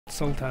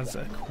Seltas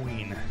a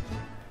queen.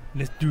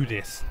 Let's do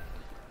this.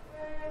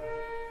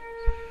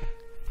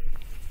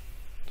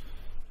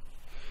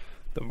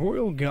 The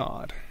Royal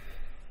Guard.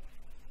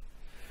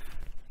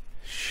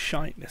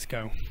 Shite, let's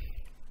go.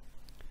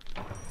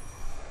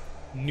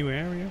 New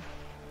area.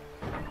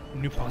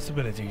 New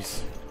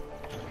possibilities.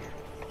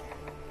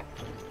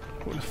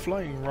 What is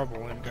flying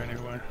rubble and going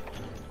anywhere?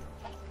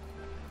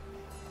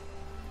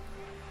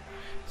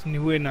 It's only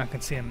weird now I can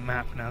see a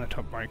map now in the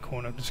top right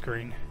corner of the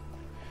screen.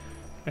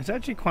 It's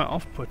actually quite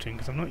off-putting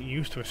because I'm not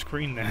used to a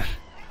screen there.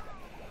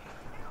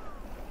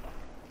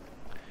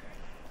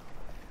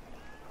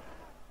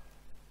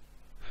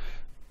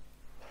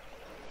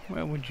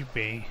 Where would you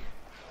be?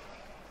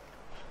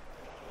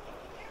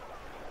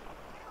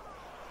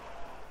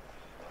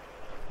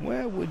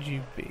 Where would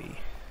you be?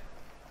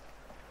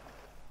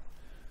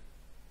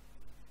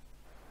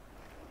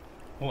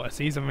 Oh, I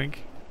see something.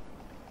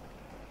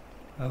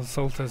 There's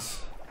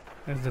Seltas.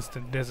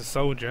 There's a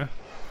soldier.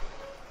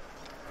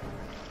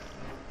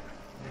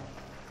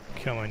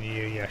 Come on,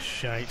 you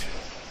shite.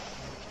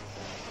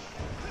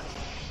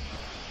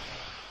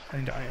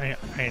 And I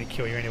ain't to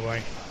kill you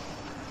anyway.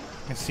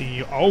 I can see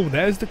you. Oh,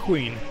 there's the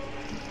queen.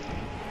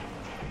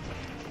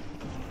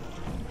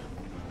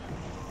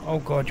 Oh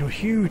god, you're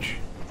huge.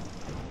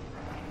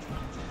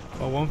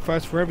 Well, one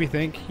first for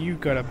everything.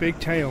 You've got a big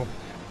tail.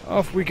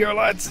 Off we go,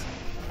 lads.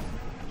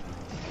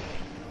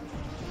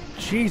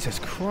 Jesus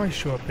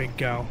Christ, you're a big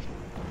gal.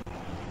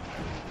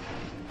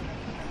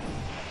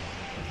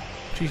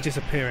 She's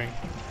disappearing.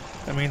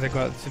 That means I've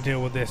got to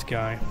deal with this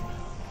guy.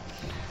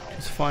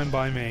 It's fine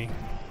by me.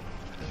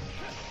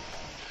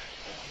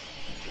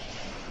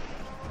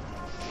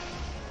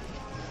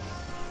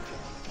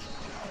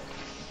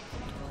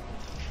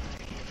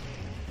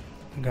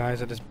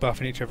 Guys are just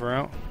buffing each other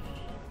out.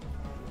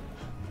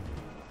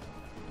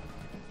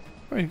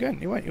 Oh, he's good.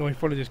 You went. You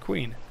followed his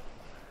queen.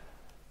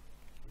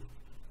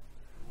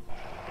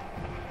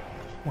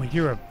 Well,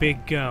 you're a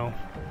big girl.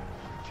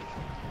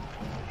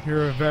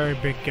 You're a very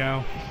big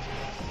girl.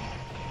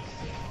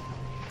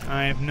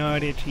 I have no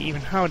idea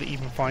how to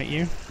even fight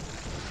you.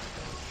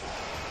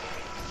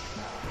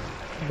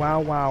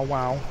 Wow, wow,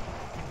 wow.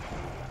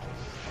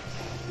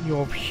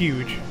 You're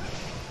huge.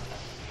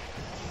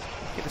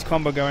 Get this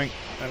combo going,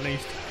 at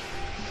least.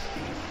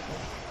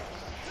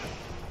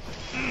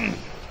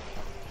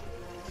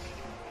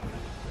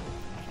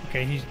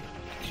 Okay,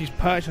 she's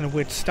perched in a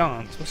weird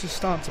stance. What's his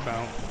stance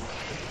about?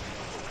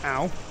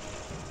 Ow.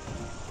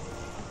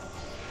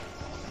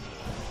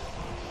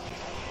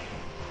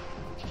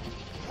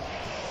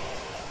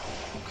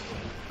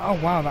 Oh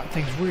wow, that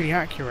thing's really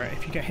accurate.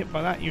 If you get hit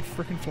by that, you'd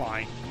frickin'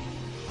 fly.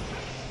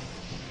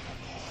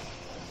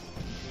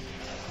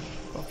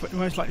 But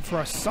most likely for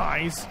her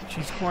size,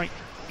 she's quite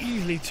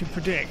easily to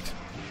predict.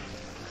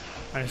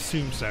 I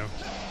assume so.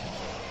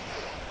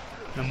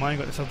 And mine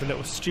got this other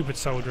little stupid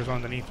soldiers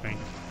underneath me.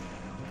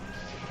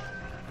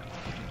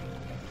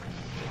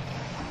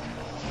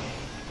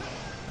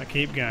 I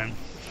keep going.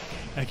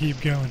 I keep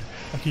going.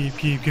 I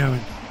keep going.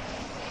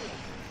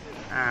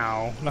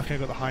 Ow. Lucky I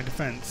got the high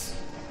defense.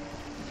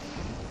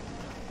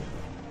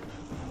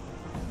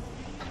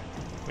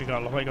 We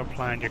got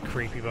planned, you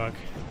creepy bug.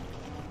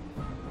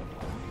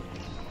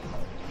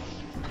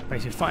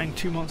 Basically fighting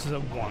two monsters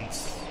at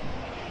once.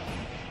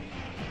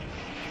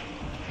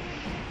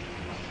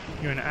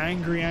 You're an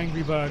angry,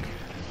 angry bug.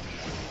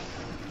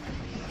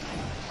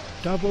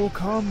 Double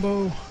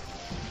combo.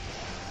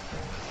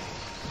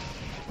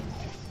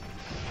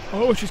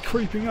 Oh, she's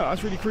creeping up.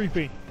 That's really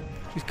creepy.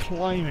 She's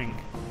climbing.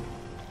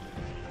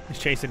 Let's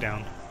chase her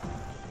down.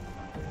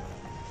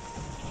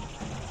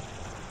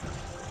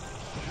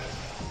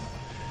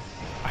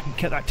 I can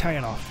get that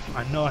tail off.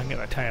 I know I can get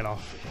that tail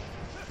off.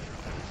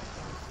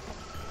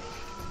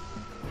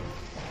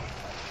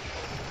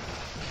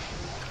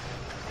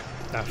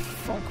 The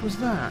fuck was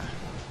that?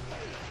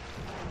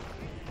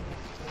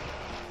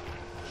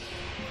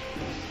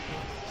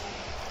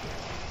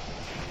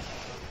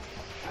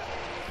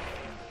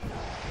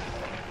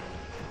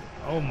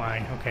 Oh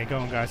my, okay, go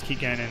on guys, keep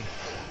getting in.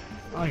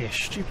 Oh you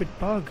stupid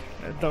bug.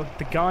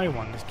 The guy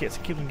one just keeps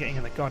on getting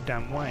in the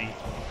goddamn way.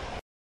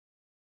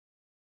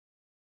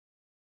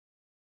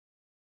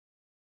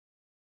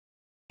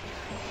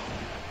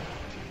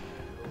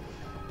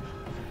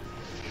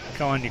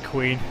 Go on, you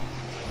queen.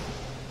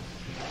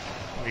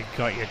 We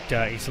got you,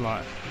 dirty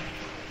slut.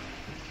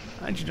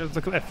 And she does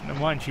the cliff. Never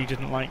mind, she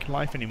doesn't like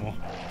life anymore.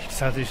 She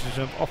decided to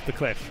jump off the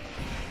cliff.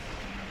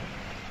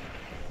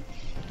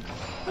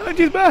 And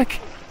she's back!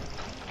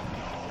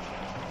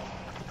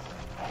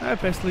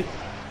 Basically.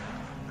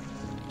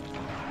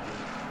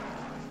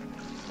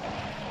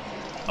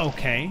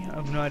 Okay, I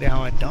have no idea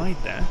how I died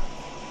there.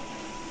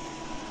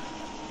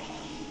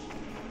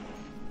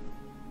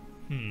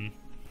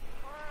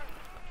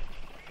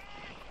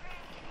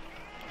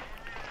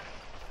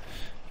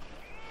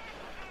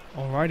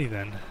 Alrighty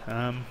then.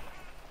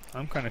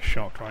 I'm kind of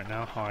shocked right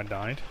now how I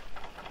died.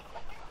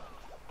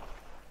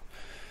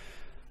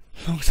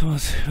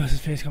 LongSword versus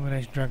Fierce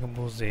Combination Dragon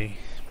Ball Z.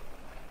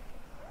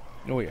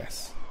 Oh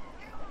yes.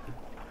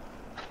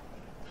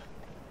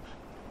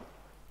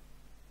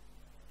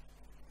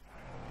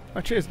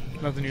 Oh, cheers.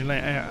 Love the new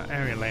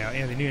area layout.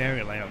 Yeah, the new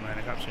area layout, man.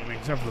 It's absolutely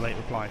amazing. Sorry for the late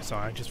reply.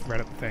 Sorry, I just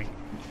read up the thing.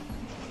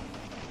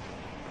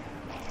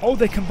 Oh,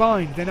 they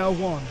combined. They're now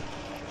one.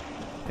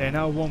 They're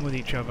now one with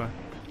each other.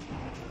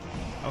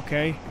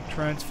 Okay,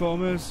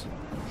 Transformers.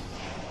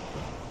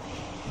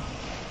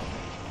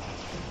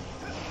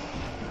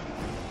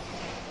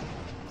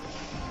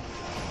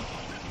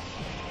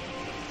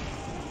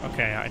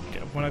 Okay,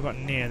 when I got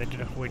near, they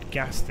did a weird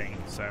gas thing,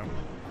 so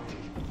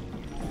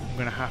I'm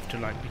gonna have to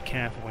like be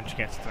careful when she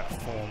gets to that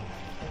form.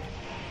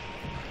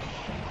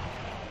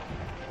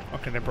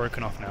 Okay, they're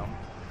broken off now.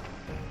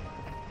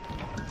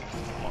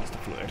 Monster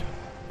fluid.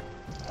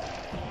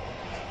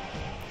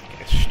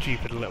 Get a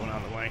stupid little one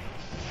out of the way.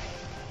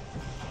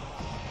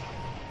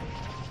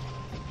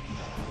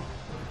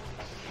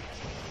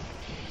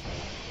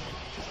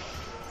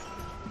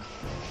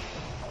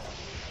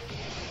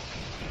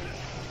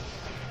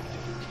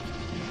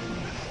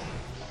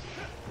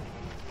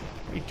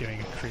 What are you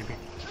doing, creepy?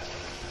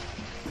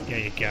 There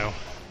you go.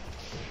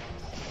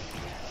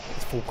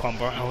 It's full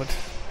combo, Howard.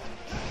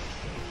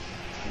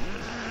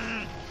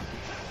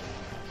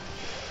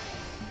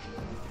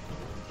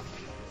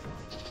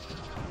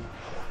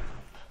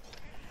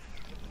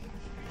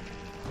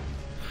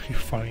 You're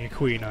following your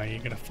queen, are you?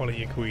 You're gonna follow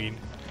your queen?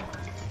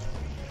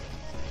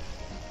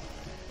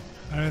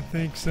 I don't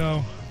think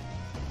so.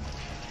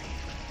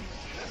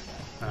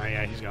 Ah,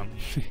 yeah, he's gone.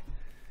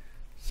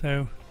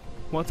 So,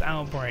 what's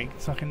Outbreak?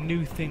 It's like a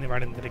new thing they've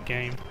added into the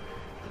game,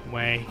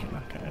 where you're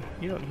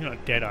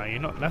not dead, are you?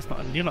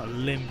 You're not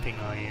limping,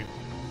 are you?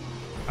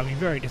 I'd be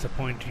very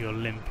disappointed you're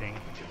limping.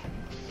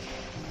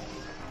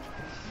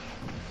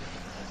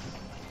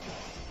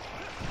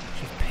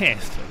 She's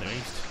pissed, at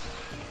least.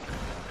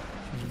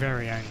 She's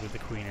very angry, the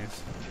queen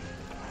is.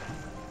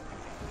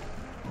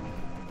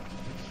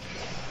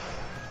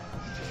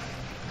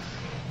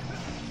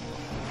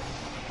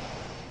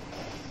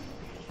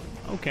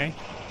 Okay.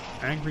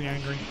 Angry.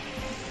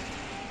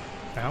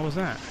 The hell was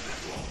that?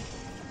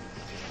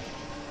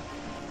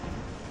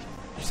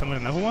 Did someone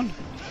another one?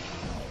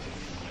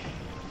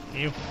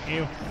 Ew.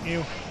 Ew.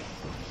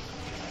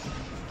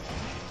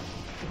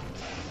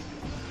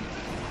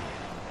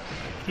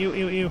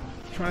 You're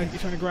trying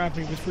to grab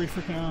me with 3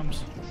 freaking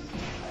arms.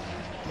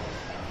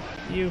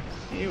 Ew.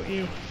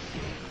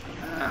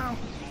 Ow.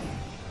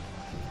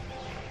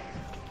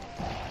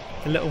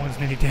 The little one's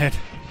nearly dead.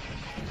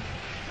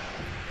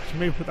 Should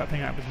maybe put that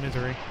thing out of its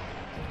misery.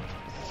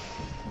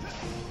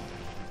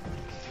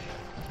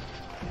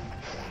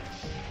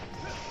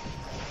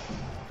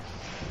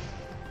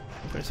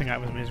 Put this thing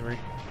out of its misery.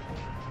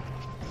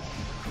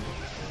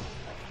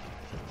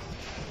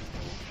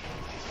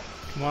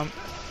 Come on.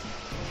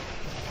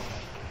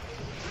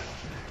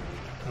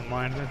 Don't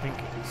mind, I don't think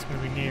it's going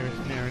to be near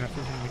enough,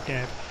 it's going to be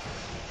dead.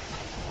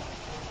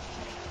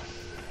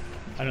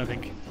 I don't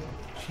think.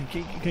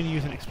 She can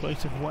use an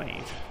explosive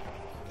wave.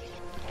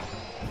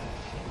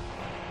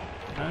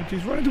 And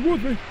she's running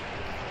towards me.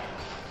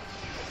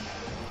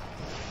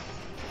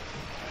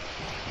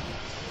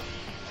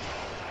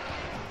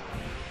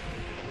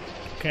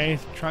 Okay,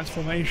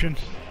 transformation.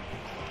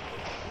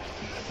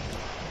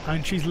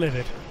 And she's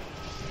livid.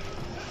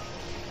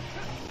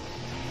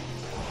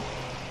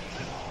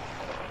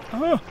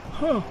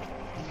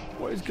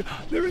 What is good?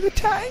 They're in a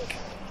tank!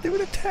 They're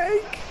in a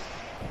tank!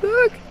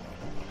 Look!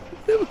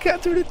 Little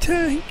cats are in a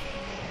tank!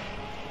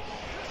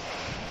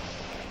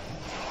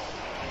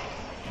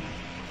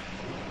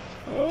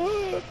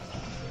 Oh!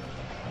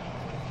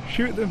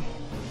 Shoot them!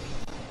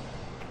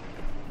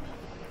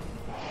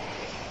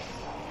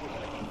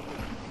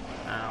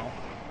 Ow.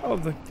 Oh,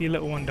 the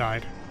little one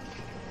died.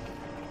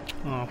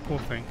 Oh, poor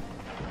thing.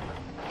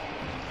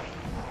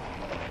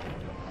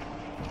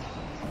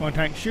 Come on,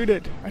 tank, shoot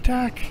it!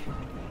 Attack!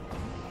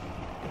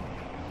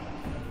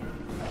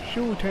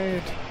 Shoot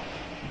it!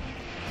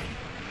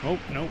 Oh,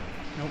 no.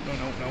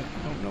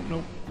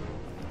 No.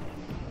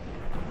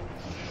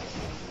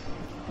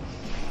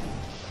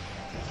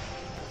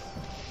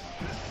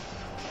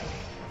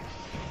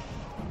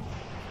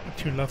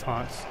 Two love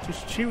hearts.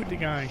 Just shoot the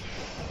guy.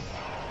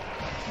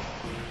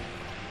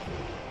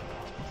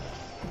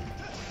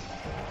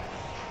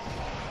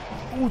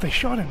 Oh, they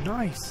shot him.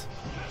 Nice.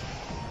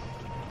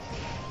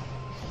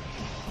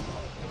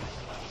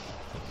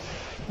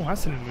 Oh,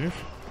 that's a new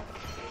move.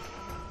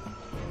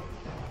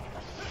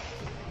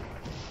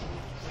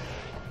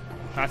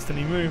 That's the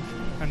new move.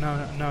 And now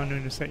I'm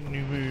doing the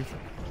new move.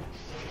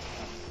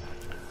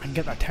 I can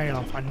get that tail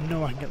off. I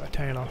know I can get that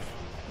tail off.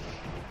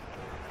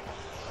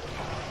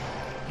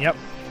 Yep.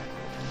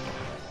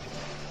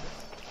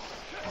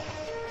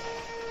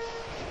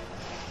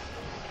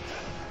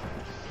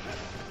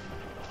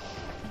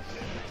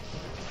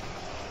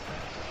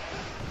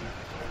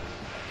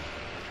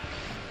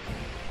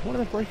 What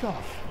did I break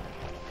off?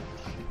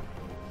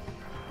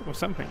 Or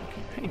something.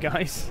 Hey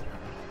guys,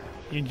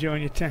 you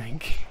enjoying your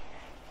tank?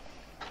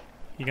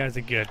 You guys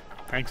are good.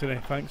 Thanks for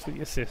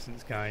the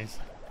assistance, guys.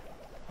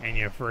 And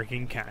your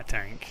freaking cat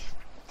tank.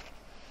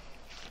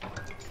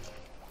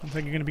 I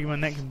think you're gonna be my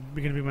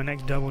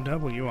next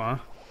double. You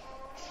are.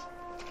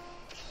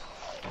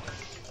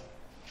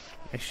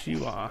 Yes,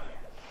 you are.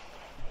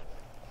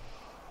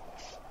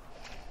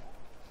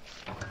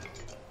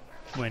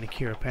 Wearing a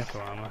Kira Pekka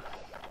armor.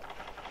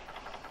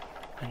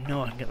 I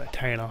know I can get that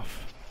tail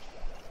off.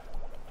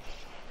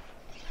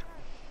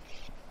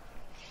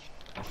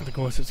 But the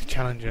Gorset's a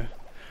challenger.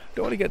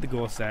 Don't want to get the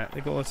Gorset.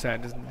 The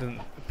Gorset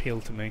doesn't appeal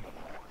to me.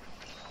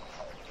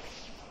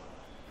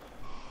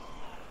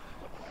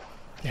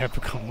 They have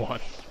become one.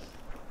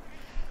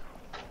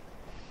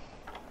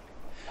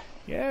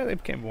 Yeah, they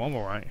became one,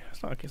 alright.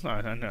 No, it's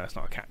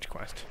not a catch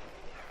quest.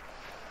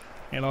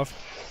 Hey, love.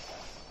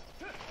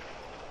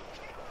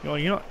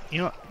 You're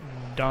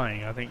not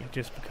dying, I think,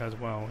 just because,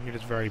 well, you're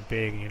just very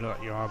big and you look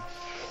like you are.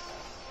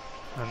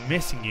 I'm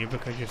missing you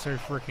because you're so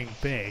freaking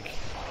big.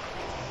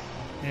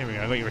 There we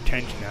go, I got your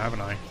attention now,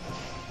 haven't I?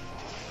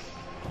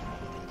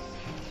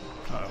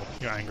 Uh oh,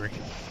 you're angry.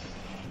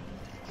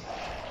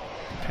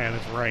 Tail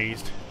is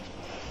raised.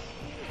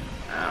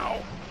 Ow!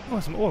 Oh,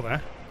 there's some ore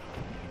there.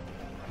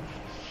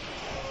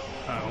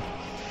 Uh oh.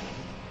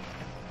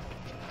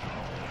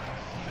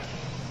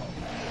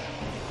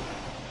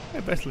 I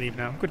best leave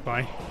now.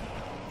 Goodbye.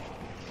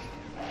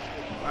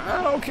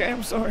 Okay,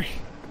 I'm sorry.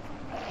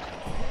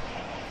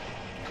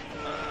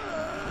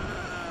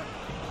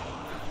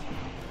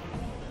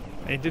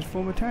 It did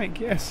form a tank,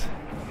 yes.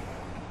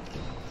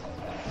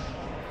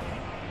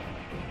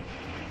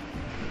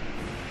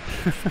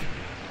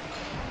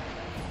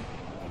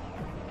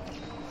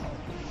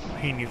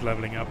 He needs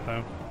leveling up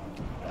though.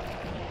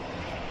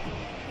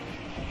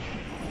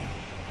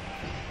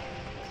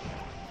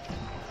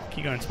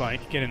 Keep going,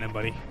 Spike. Get in there,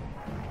 buddy.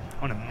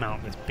 I want to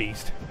mount this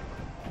beast.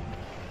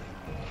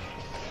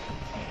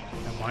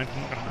 Never mind,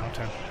 I'm not going to mount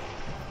him.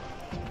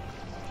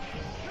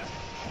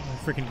 Oh,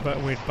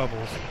 freaking weird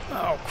bubbles.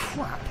 Oh,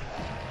 crap.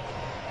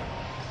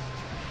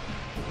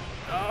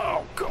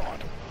 Oh,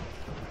 God.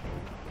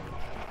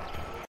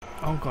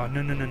 Oh, God.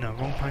 No, no, no, no.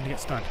 Wrong time to get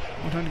stunned.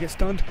 Wrong time to get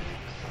stunned.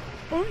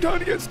 Wrong time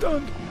to get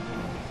stunned.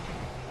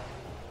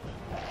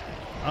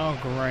 Oh,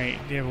 great.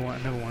 The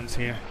other one's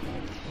here.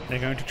 They're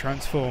going to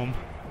transform.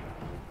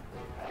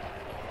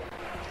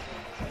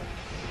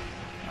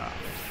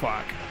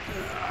 Fuck.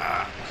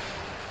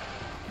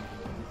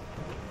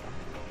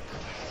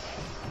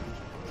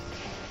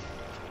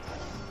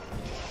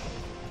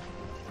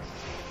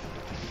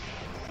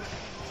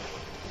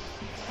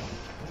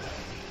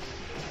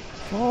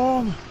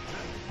 Form.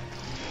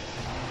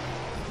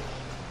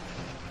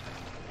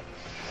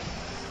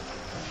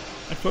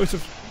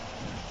 Explosive.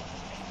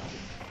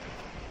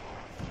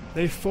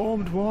 They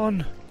formed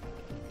one.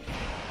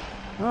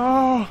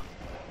 Oh.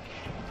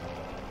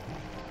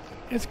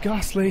 It's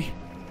ghastly.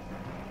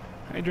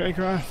 Hey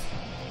Drakerath,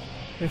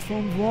 they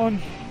formed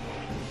one.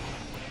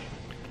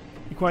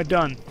 You're quite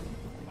done.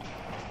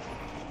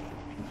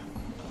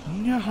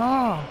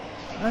 Yaha!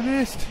 I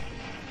missed!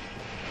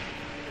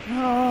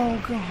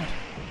 Oh god.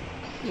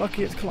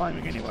 Lucky it's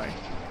climbing anyway.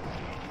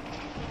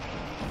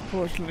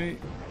 Fortunately.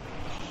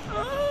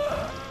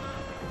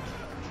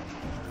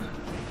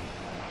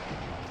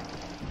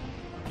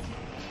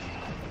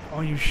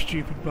 Oh, you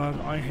stupid bug.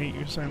 I hate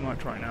you so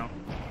much right now.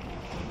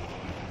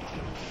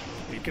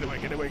 Get away,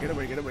 get away, get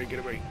away, get away, get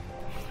away.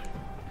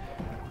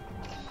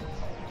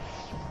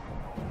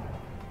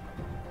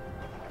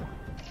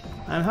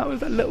 And how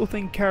is that little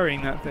thing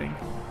carrying that thing?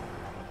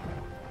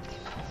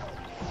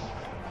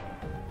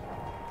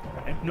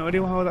 I have no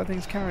idea how that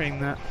thing's carrying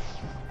that.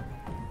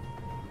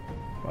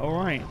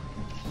 Alright.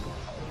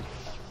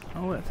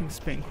 Oh, that thing's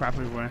spitting crap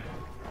everywhere.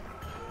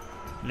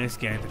 Let's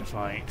get into the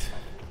fight.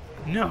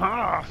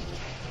 No!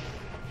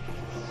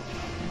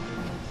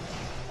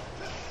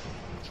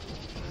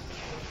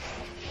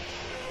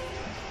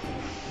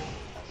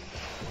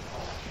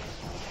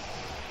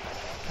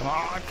 Come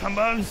on,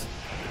 combos!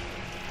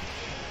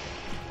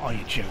 Oh,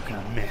 you're joking,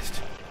 I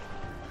missed.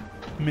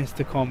 Missed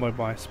the combo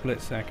by a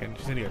split second.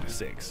 She's only got to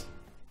 6.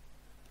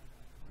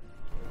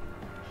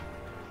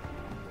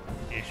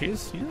 Here she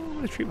is. You know, I'm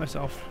going to treat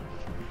myself.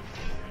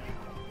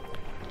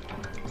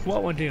 What I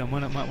want to do, I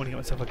might want to get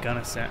myself a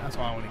gunner set. That's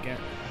what I want to get.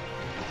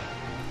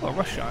 Oh, a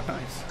rush shot,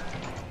 nice.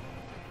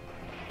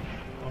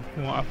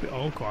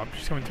 Oh god,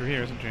 she's coming through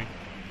here, isn't she?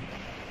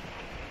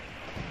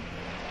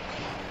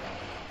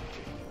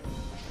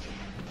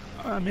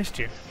 Oh, I missed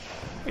you.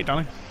 Hey,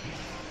 darling.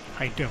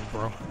 How you doing,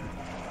 bro?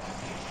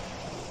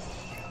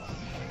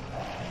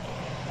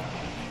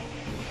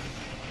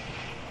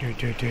 Do.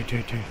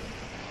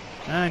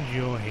 And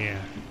you're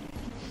here.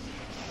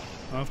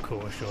 Of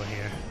course you're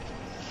here.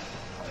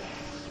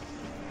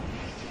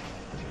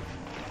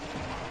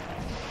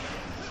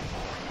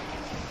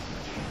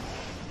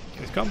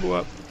 Get his combo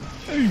up.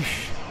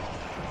 Oosh.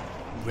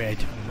 Red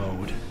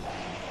mode.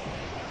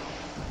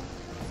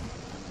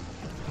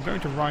 I'm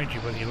going to ride you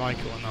whether you like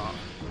it or not.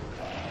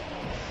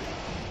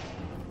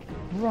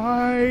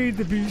 Ride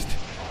the beast.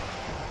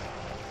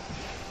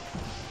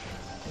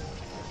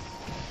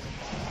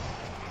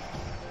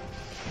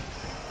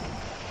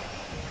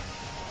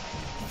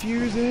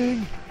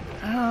 Fusing.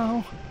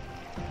 Ow.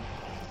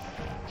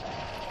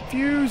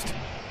 Fused.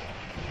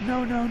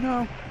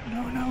 No.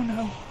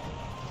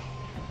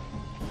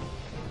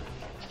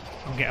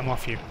 I'll get him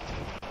off you.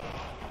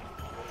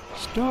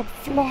 Stop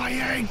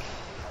flying!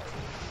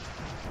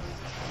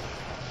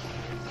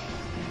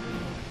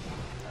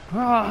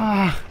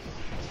 Ah!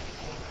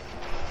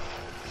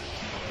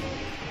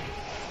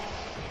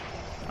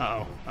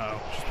 Uh-oh,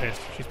 uh-oh, she's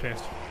pissed, she's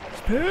pissed.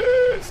 She's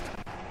pissed!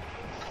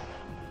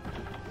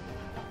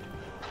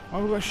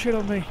 Oh, I got shit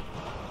on me.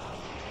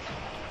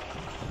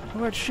 I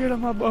got shit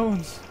on my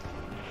bones.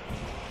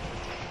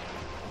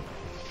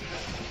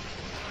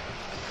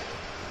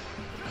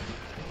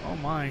 Oh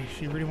my,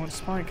 she really wants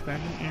Spike then,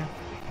 don't you?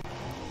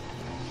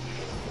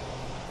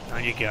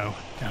 Down you go,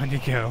 down you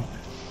go.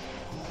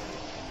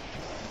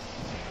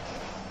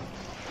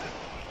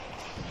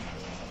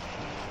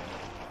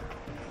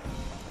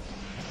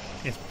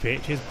 This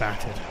bitch is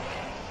battered.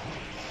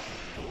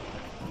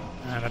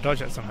 And I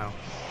dodged that somehow.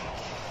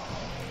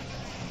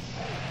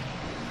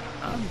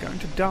 I'm going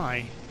to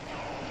die.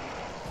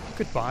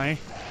 Goodbye.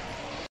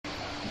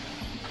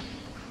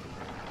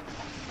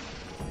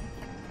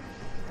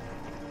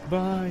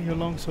 Bye, your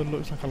longsword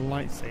looks like a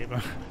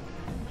lightsaber.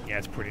 Yeah,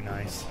 it's pretty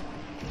nice.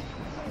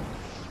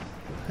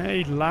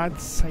 Hey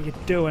lads, how you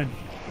doing?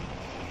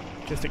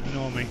 Just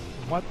ignore me.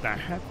 What the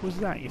heck was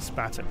that you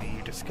spat at me,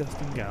 you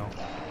disgusting girl?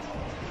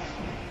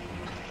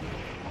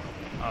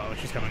 Uh oh,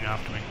 she's coming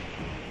after me.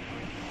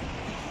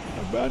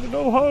 Abandon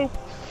all hope!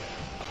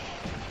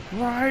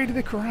 Ride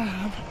the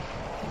crab!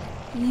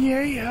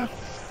 Yeah!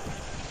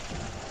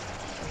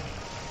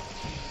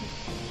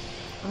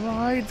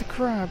 Ride the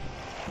crab!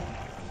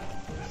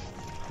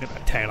 Get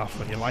that tail off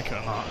whether you like it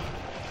or not.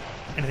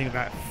 Anything with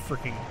that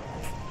freaking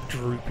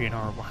droopy and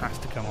horrible has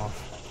to come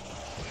off.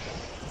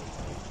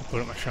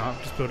 Build up my sharp,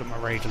 just build up my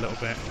rage a little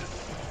bit.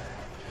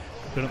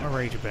 Build up my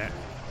rage a bit.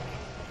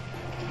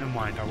 Never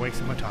mind, I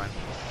wasted my time.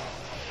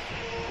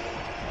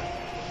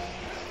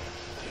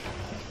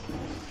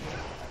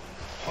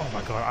 Oh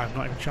my god, I've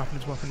not even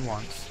sharpened this weapon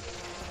once.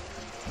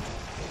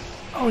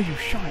 Oh, you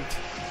shite!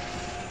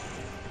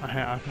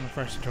 I'm the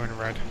first to join the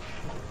red.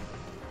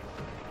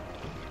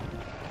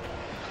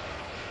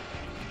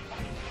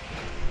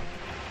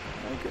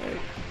 Okay.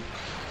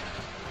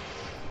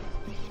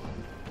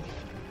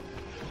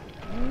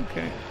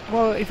 Okay.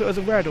 Well, if it was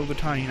a red all the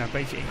time, you know,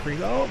 basic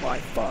increase. Oh my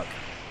fuck!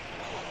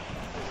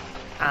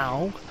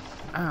 Ow!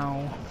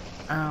 Ow!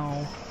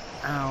 Ow!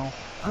 Ow!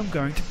 I'm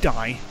going to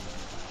die.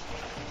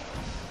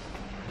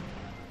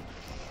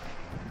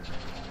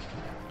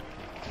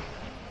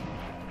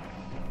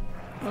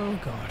 Oh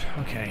god,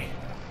 okay.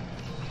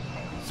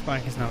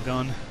 Spike is now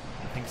gone.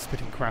 I think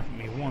spitting crap at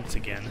me once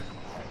again.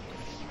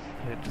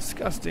 You're a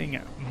disgusting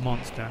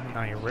monster, and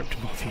now you're ripped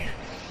him off you.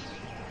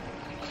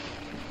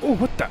 Oh,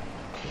 what the?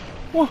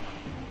 What?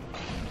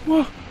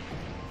 What?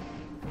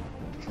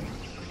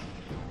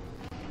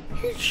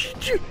 You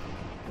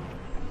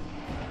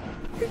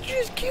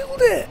just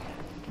killed it!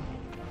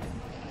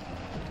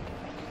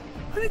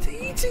 And it's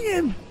eating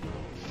him!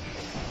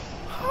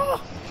 Huh?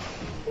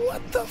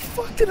 What the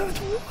fuck did I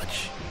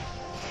watch?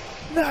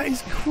 That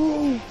is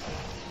cruel.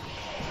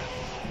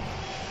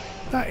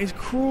 That is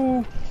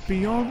cruel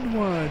beyond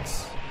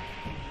words.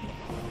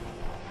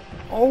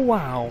 Oh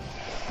wow.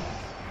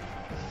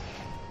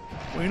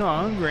 Well, you're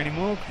not hungry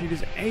anymore because you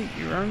just ate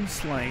your own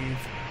slave.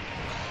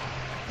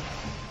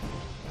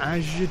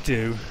 As you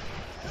do.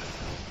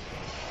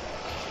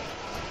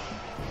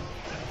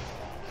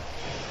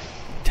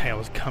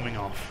 Tail's coming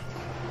off.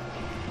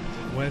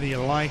 Whether you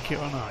like it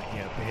or not,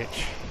 you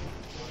bitch.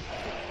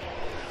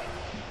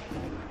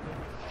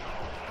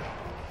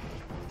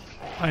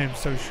 I am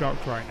so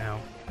shocked right now,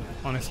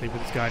 honestly,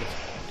 with this guy.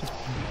 Just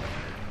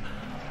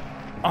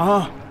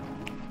I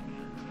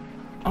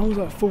was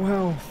at full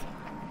health.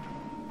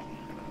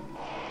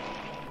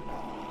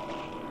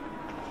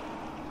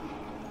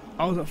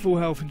 I was at full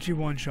health and she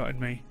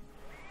one-shotted me.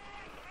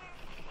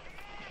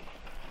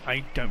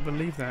 I don't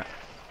believe that.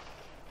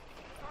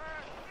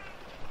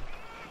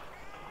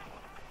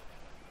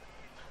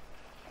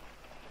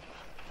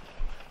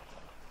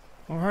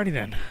 Alrighty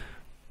then.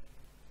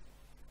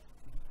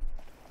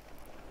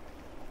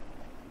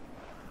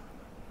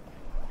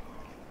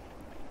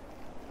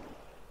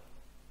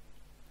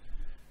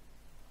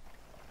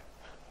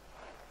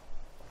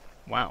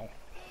 Wow.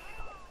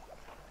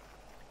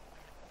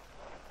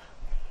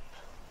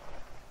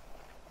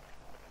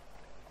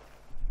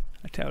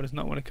 That tail does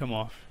not want to come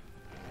off.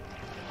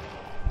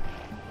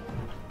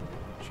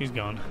 She's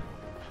gone.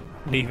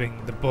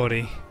 Leaving the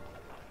body.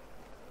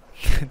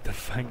 The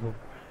fangled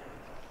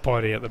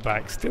body at the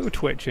back still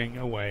twitching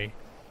away.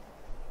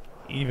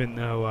 Even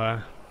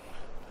though,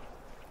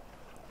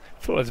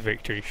 flawless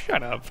victory.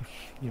 Shut up,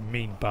 you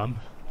mean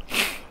bum.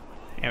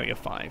 Area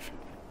 5.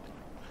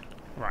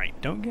 Right,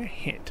 don't get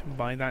hit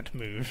by that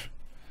move.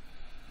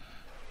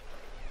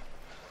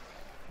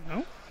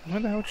 No?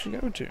 Where the hell did she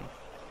go to?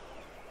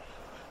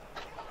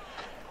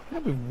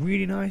 That'd be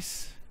really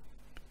nice.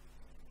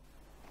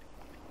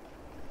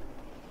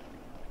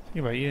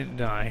 Think about it, you didn't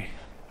die.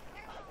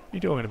 What are you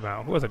talking about?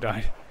 Of course I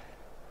died.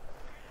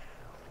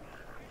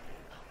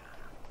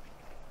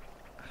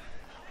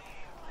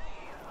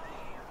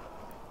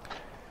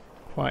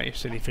 Quiet, you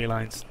silly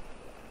felines.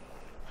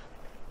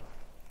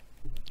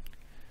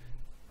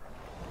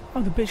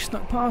 Oh, the bitch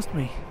snuck past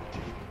me.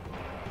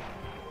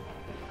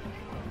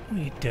 What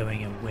are you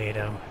doing, you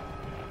weirdo?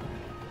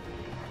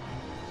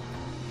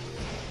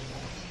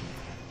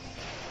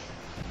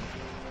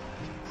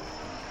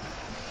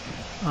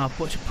 Ah, oh,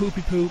 watch a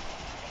poopy poop.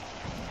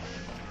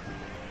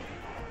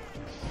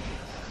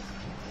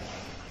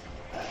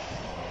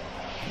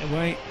 Get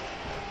away.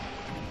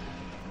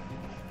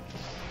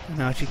 And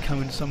now she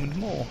come and summon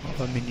more of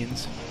her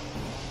minions.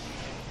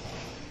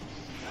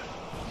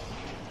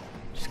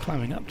 She's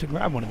climbing up to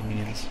grab one of the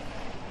minions.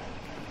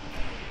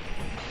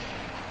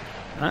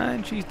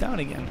 And she's down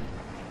again.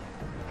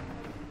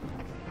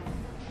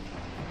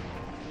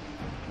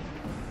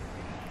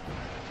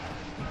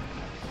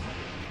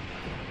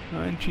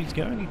 And she's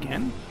going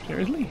again?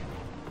 Seriously?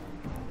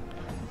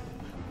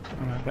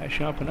 I better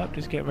sharpen up,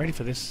 just get ready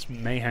for this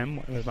mayhem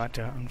what we're about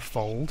to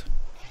unfold.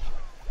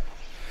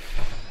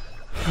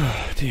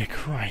 Oh, dear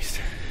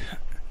Christ.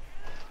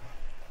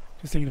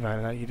 Just thinking about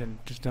it, that you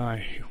didn't just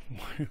die.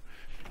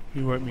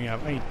 You woke me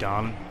up. Hey,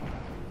 darling.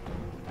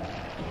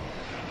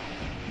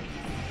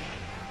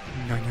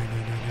 No.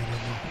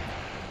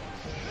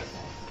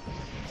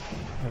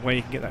 The way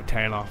you can get that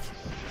tail off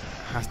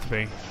has to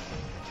be.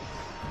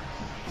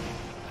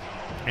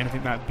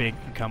 Anything that big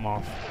can come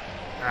off.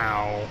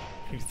 Ow.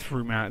 You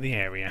threw me out of the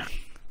area.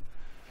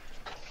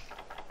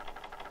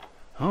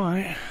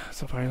 Alright, I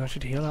suppose I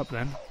should heal up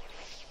then.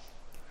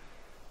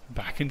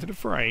 Back into the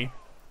fray.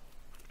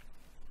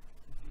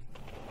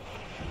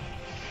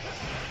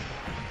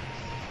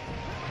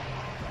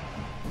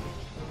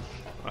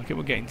 Okay,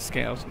 we're getting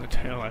scales on the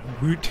tail like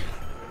woot.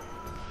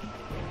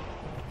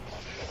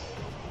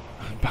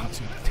 I'm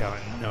bouncing the tail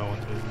like no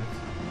one's business.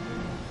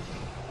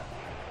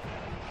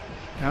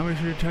 Damage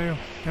to your tail.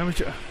 Damage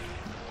to...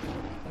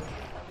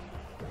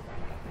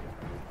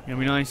 Gonna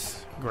be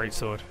nice. Great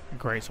sword.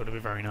 Great sword will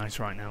be very nice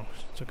right now.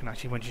 So I can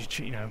actually, when she's,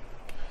 you know,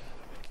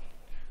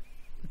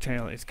 the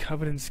tail is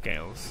covered in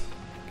scales.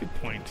 Good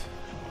point.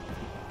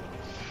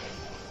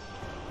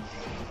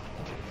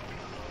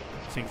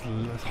 This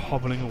thing's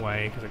hobbling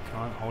away because it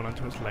can't hold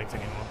onto its legs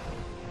anymore.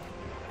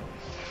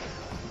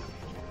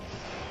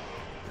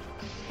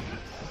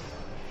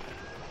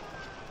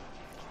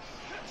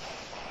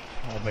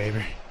 Oh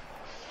baby,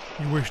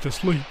 you wish to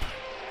sleep.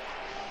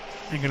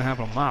 Ain't gonna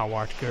happen on my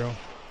watch, girl.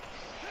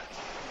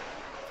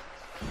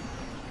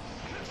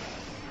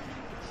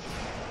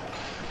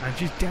 And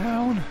she's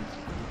down.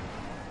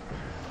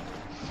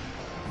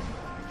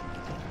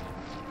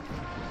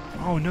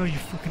 Oh no, you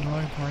fucking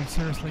lying, Brian,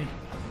 seriously.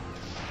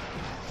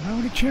 No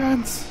any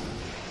chance.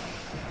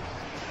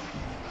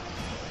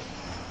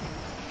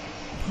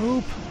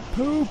 Poop,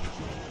 poop.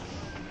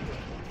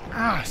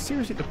 Ah,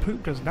 seriously, the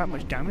poop does that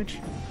much damage?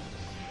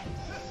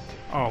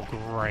 Oh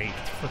great,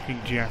 fucking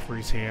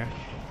Jeffrey's here.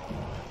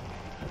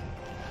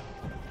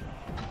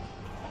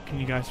 Can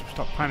you guys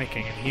stop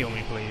panicking and heal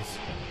me, please?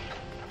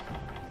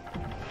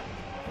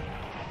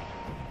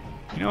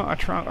 You know what,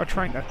 I'll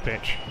try that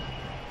bitch.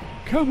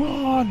 Come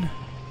on!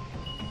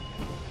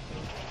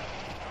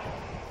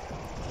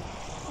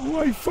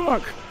 Holy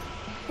fuck!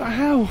 The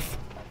health!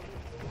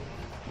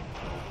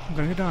 I'm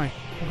gonna die.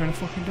 I'm gonna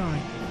fucking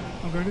die.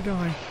 I'm gonna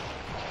die.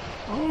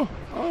 Oh!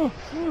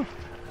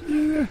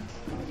 Yeah!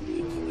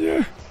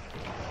 Yeah!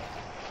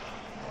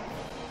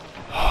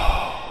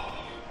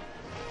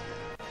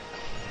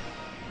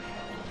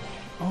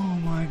 Oh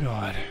my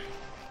god.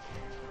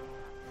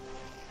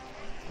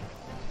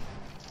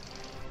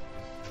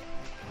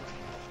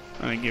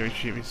 I don't give a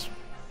shit.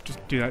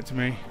 Just do that to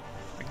me.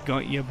 I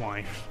got your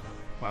wife.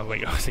 Well,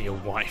 wait, I say your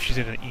wife. She's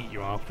gonna eat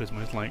you afterwards,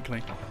 most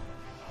likely.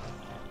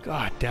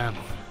 God damn.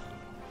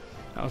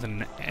 That was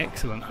an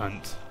excellent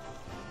hunt.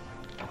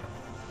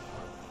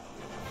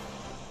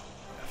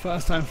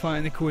 First time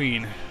fighting the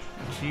Queen,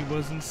 and she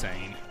was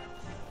insane.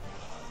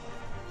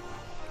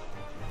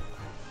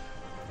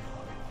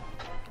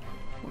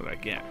 What did I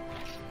get?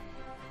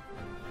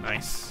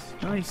 Nice.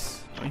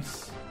 Nice.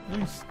 Nice.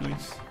 Nice.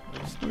 Nice.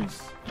 Nice,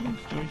 nice,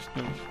 nice, nice,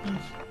 nice,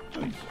 nice,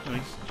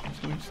 nice, nice,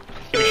 nice.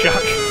 Give me a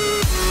shock.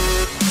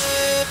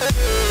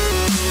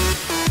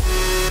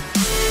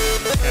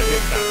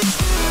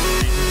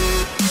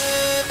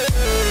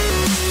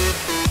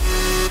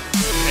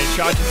 Okay,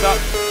 charges up.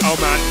 Oh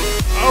man.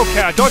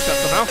 Okay, I dodged that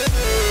somehow.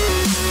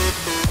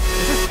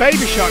 There's just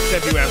baby sharks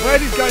everywhere. Where are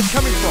these guys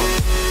coming from?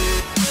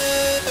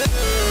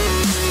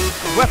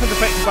 Weapons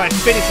affected by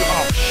infinity.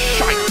 Oh,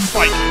 shite.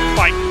 Spike,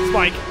 spike,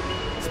 spike,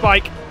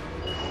 spike.